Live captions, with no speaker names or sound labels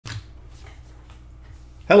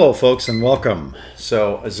Hello folks and welcome.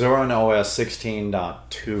 So Zorin OS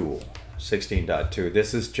 16.2,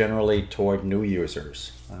 this is generally toward new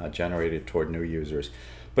users, generated toward new users,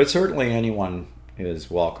 but certainly anyone is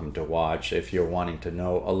welcome to watch if you're wanting to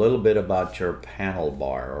know a little bit about your panel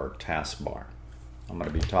bar or taskbar. I'm going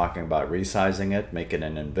to be talking about resizing it, making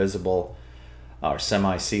it invisible, or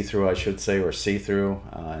semi-see-through I should say, or see-through,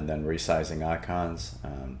 and then resizing icons,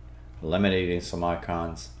 eliminating some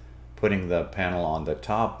icons, putting the panel on the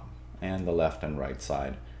top and the left and right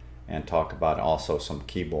side, and talk about also some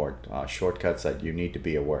keyboard shortcuts that you need to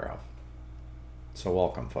be aware of. So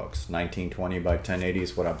welcome folks. 1920 by 1080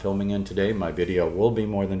 is what I'm filming in today. My video will be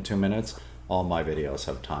more than 2 minutes. All my videos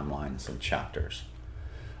have timelines and chapters.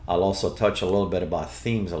 I'll also touch a little bit about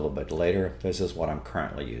themes a little bit later. This is what I'm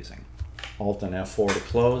currently using. Alt and F4 to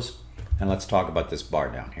close, and let's talk about this bar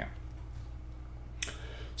down here.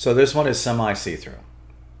 So this one is semi-see-through.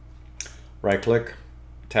 Right click,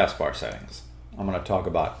 Taskbar Settings. I'm going to talk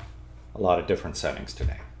about a lot of different settings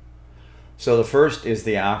today. So the first is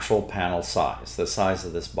the actual panel size, the size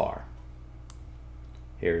of this bar.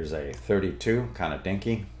 Here's a 32, kind of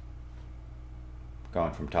dinky,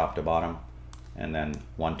 going from top to bottom, and then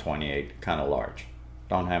 128, kind of large.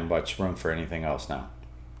 Don't have much room for anything else now.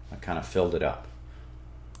 I kind of filled it up.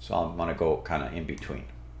 So I'm going to go kind of in between.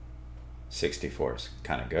 64 is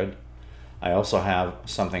kind of good. I also have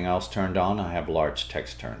something else turned on. I have large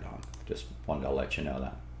text turned on. Just wanted to let you know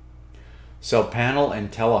that. So panel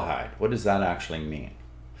and telehide, what does that actually mean?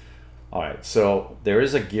 All right, so there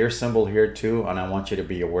is a gear symbol here too, and I want you to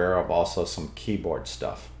be aware of also some keyboard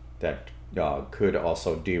stuff that could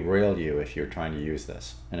also derail you if you're trying to use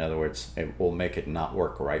this. In other words, it will make it not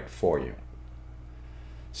work right for you.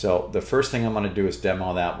 So the first thing I'm going to do is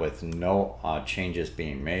demo that with no changes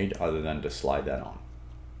being made other than to slide that on.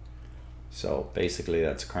 So basically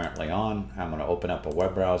that's currently on. I'm going to open up a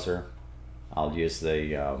web browser. I'll use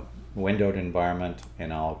the windowed environment,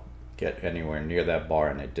 and I'll get anywhere near that bar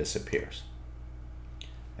and it disappears.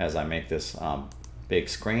 As I make this big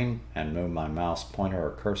screen and move my mouse pointer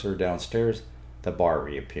or cursor downstairs, the bar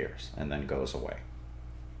reappears and then goes away.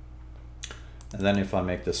 And then if I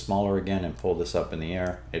make this smaller again and pull this up in the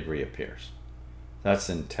air, it reappears. That's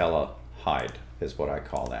in telehide is what I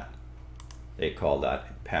call that. They call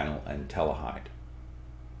that panel and telehide.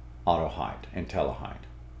 Auto hide and telehide.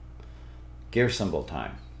 Gear symbol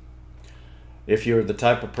time. If you're the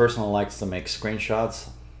type of person who likes to make screenshots,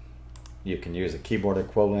 you can use a keyboard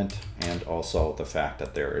equivalent, and also the fact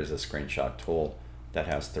that there is a screenshot tool that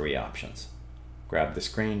has 3 options. Grab the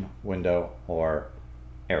screen, window, or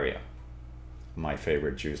area. My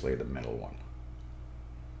favorite is usually the middle one.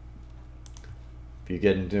 If you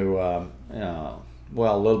get into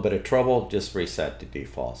well, a little bit of trouble, just reset the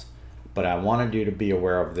defaults. But I wanted you to be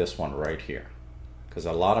aware of this one right here, because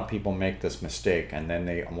a lot of people make this mistake and then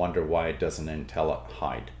they wonder why it doesn't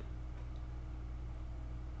telehide.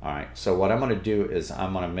 Alright, so what I'm going to do is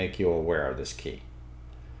I'm going to make you aware of this key.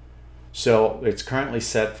 So it's currently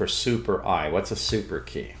set for super I. What's a super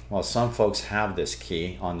key? Well, some folks have this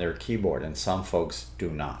key on their keyboard and some folks do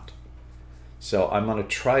not. So I'm going to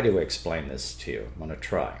try to explain this to you. I'm going to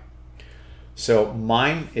try. So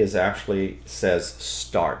mine is actually says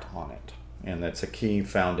start on it, and that's a key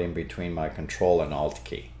found in between my control and alt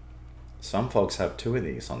key. Some folks have 2 of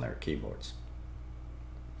these on their keyboards,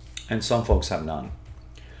 and some folks have none.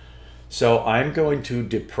 So I'm going to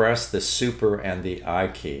depress the super and the I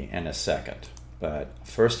key in a second, but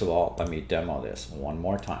first of all, let me demo this one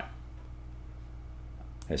more time.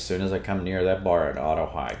 As soon as I come near that bar, it auto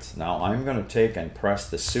hides. Now I'm going to take and press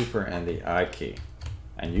the super and the I key,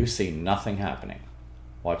 and you see nothing happening.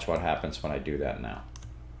 Watch what happens when I do that now.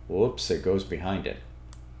 Whoops, it goes behind it.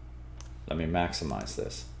 Let me maximize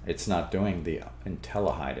this. It's not doing the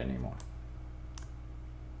telehide anymore.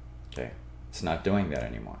 Okay, it's not doing that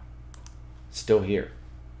anymore. It's still here.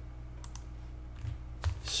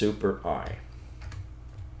 Super I.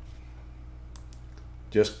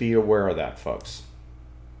 Just be aware of that, folks.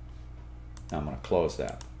 Now I'm going to close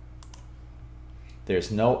that.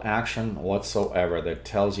 There's no action whatsoever that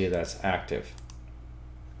tells you that's active.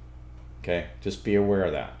 Okay, just be aware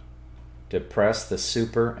of that. Depress the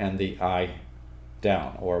super and the I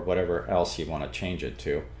down, or whatever else you want to change it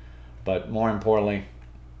to. But more importantly,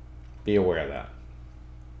 be aware of that.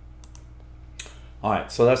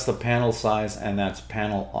 Alright, so that's the panel size, and that's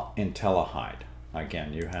panel in telehide.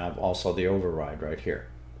 Again, you have also the override right here.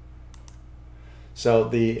 So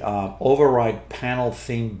the override panel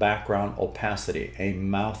theme background opacity, a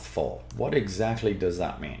mouthful. What exactly does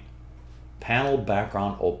that mean? Panel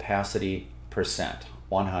background opacity %,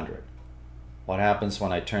 100. What happens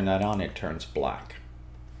when I turn that on? It turns black.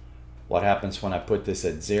 What happens when I put this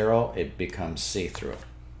at 0? It becomes see-through.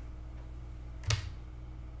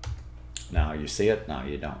 Now you see it, now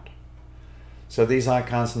you don't. So these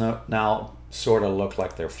icons now sort of look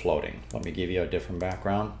like they're floating. Let me give you a different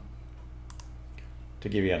background to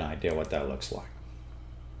give you an idea what that looks like.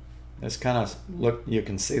 This kind of look, you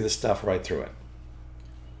can see the stuff right through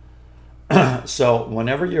it. So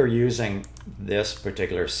whenever you're using this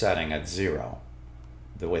particular setting at 0,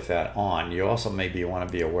 with that on, you also maybe want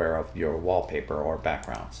to be aware of your wallpaper or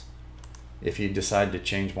backgrounds. If you decide to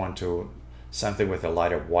change one to something with a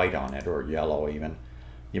lighter white on it, or yellow even,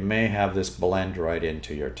 you may have this blend right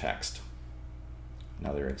into your text.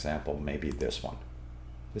 Another example may be this one.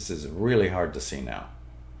 This is really hard to see now.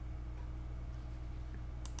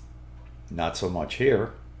 Not so much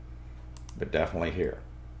here, but definitely here.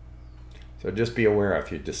 So just be aware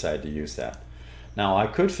if you decide to use that. Now I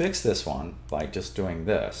could fix this one by just doing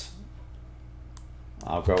this.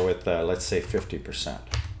 I'll go with let's say 50%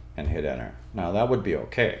 and hit enter. Now that would be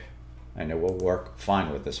okay, and it will work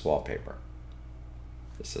fine with this wallpaper.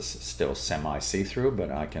 This is still semi see-through,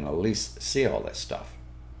 but I can at least see all this stuff.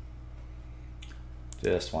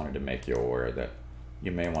 Just wanted to make you aware that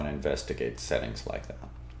you may want to investigate settings like that.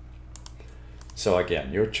 So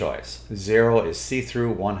again, your choice. 0 is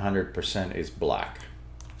see-through, 100% is black.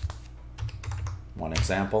 One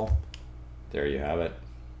example, there you have it,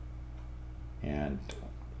 and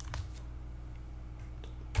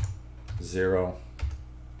 0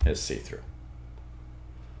 is see-through.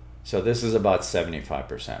 So this is about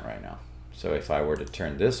 75% right now. So if I were to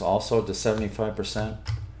turn this also to 75%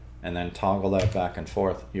 and then toggle that back and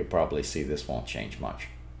forth, you'll probably see this won't change much,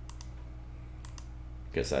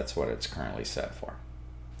 because that's what it's currently set for.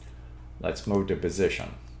 Let's move to position.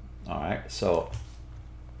 All right, so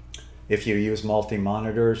if you use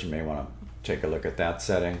multi-monitors, you may want to take a look at that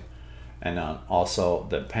setting. And also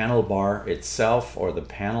the panel bar itself, or the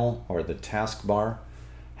panel or the taskbar,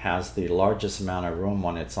 has the largest amount of room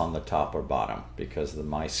when it's on the top or bottom, because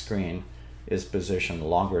my screen is positioned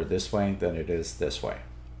longer this way than it is this way.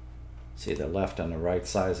 See, the left and the right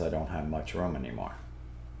sides, I don't have much room anymore.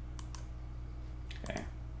 Okay,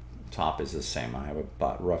 top is the same. I have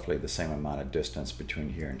about roughly the same amount of distance between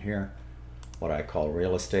here and here, what I call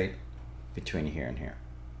real estate, between here and here.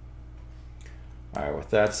 All right,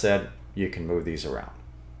 with that said, you can move these around.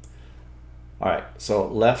 All right, so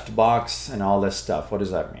left box and all this stuff, what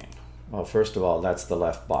does that mean? Well, first of all, that's the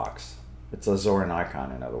left box. It's a Zorin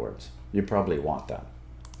icon, in other words. You probably want that.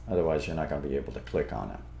 Otherwise, you're not going to be able to click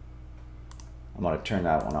on it. I'm going to turn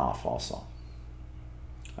that one off also.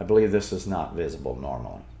 I believe this is not visible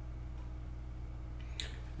normally.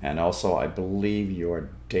 And also, I believe your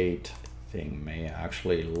date thing may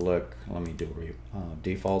actually look, let me do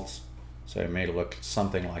defaults. So it may look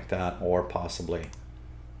something like that, or possibly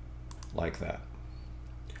like that.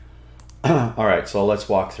 All right, so let's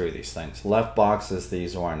walk through these things. Left box is the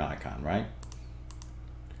Zorin icon, right?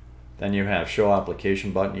 Then you have show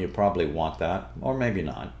application button. You probably want that, or maybe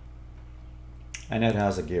not. And it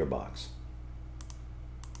has a gearbox.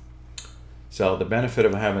 So the benefit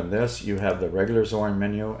of having this, you have the regular Zorin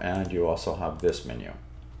menu, and you also have this menu.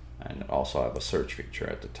 And also have a search feature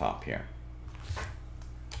at the top here.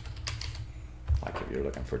 Like if you're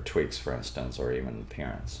looking for tweaks, for instance, or even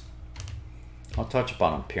appearance. I'll touch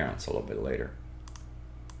upon appearance a little bit later,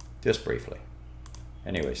 just briefly.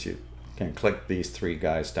 Anyways, you can click these three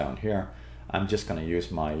guys down here. I'm just going to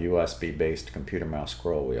use my USB-based computer mouse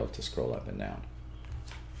scroll wheel to scroll up and down.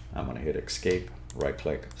 I'm going to hit escape, right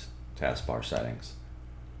click, taskbar settings,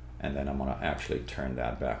 and then I'm going to actually turn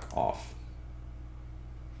that back off.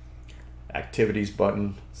 Activities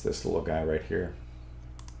button, it's this little guy right here.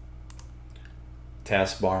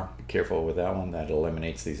 Taskbar, be careful with that one, that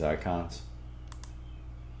eliminates these icons.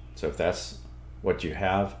 So if that's what you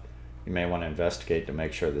have, you may want to investigate to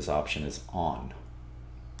make sure this option is on.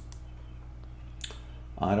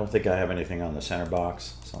 I don't think I have anything on the center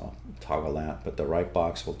box, so I'll toggle that, but the right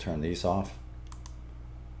box will turn these off.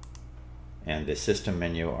 And the system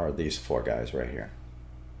menu are these four guys right here.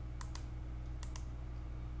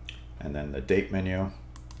 And then the date menu,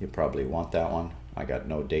 you probably want that one. I got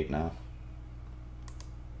no date now.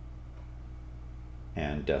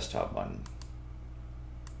 And desktop button.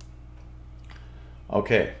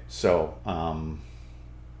 Okay, so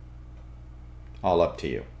all up to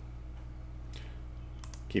you.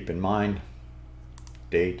 Keep in mind,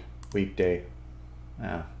 date, weekday,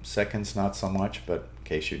 seconds not so much, but in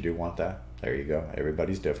case you do want that, there you go.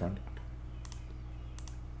 Everybody's different.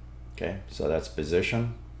 Okay, so that's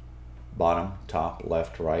position, bottom, top,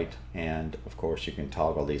 left, right, and of course you can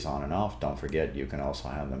toggle these on and off. Don't forget, you can also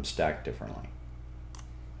have them stacked differently.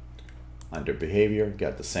 Under behavior,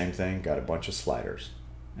 got the same thing, got a bunch of sliders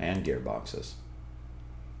and gearboxes.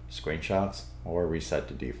 Screenshots or reset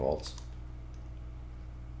to defaults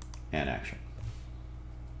and action.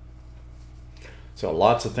 So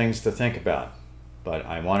lots of things to think about, but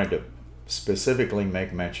I wanted to specifically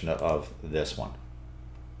make mention of this one.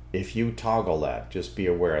 If you toggle that, just be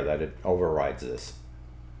aware that it overrides this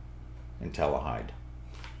in IntelliHide.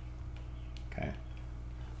 Okay.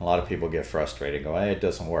 A lot of people get frustrated and go, hey, it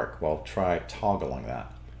doesn't work. Well, try toggling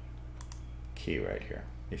that key right here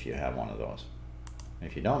if you have one of those.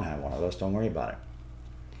 If you don't have one of those, don't worry about it.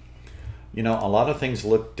 You know, a lot of things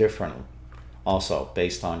look different also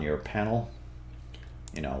based on your panel.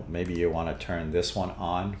 You know, maybe you want to turn this one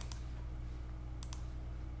on.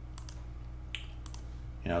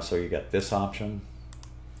 You know, so you got this option.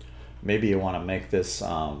 Maybe you want to make this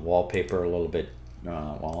wallpaper a little bit,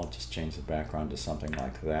 well, I'll just change the background to something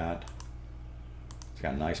like that. It's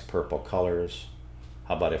got nice purple colors.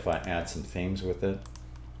 How about if I add some themes with it?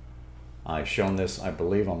 I've shown this, I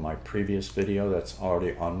believe, on my previous video that's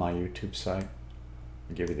already on my YouTube site.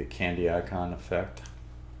 I'll give you the candy icon effect.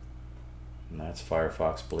 And that's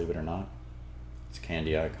Firefox, believe it or not. It's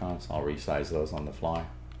candy icons. I'll resize those on the fly.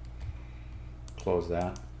 Close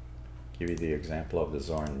that. Give you the example of the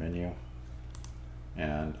Zorin menu.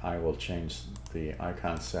 And I will change the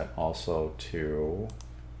icon set also to,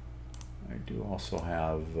 I do also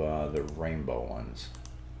have the rainbow ones.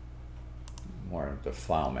 More of the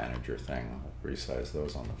file manager thing. I'll resize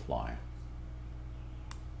those on the fly.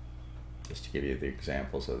 Just to give you the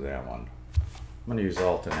examples of that one. I'm going to use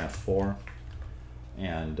Alt and F4.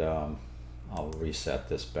 And I'll reset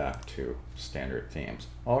this back to standard themes.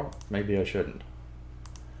 Or maybe I shouldn't.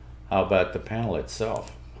 How about the panel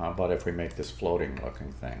itself? How about if we make this floating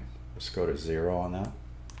looking thing? Let's go to 0 on that.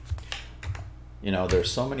 You know, there's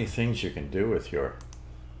so many things you can do with your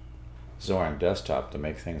Zorin desktop to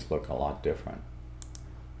make things look a lot different.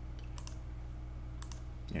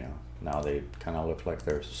 You know, now they kind of look like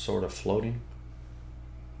they're sort of floating.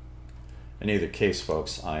 In either case,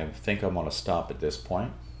 folks, I think I'm going to stop at this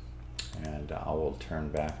point, and I will turn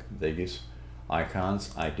back these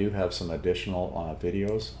icons. I do have some additional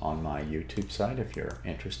videos on my YouTube site if you're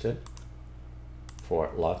interested for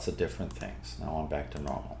lots of different things. Now I'm back to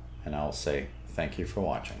normal, and I'll say thank you for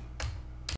watching.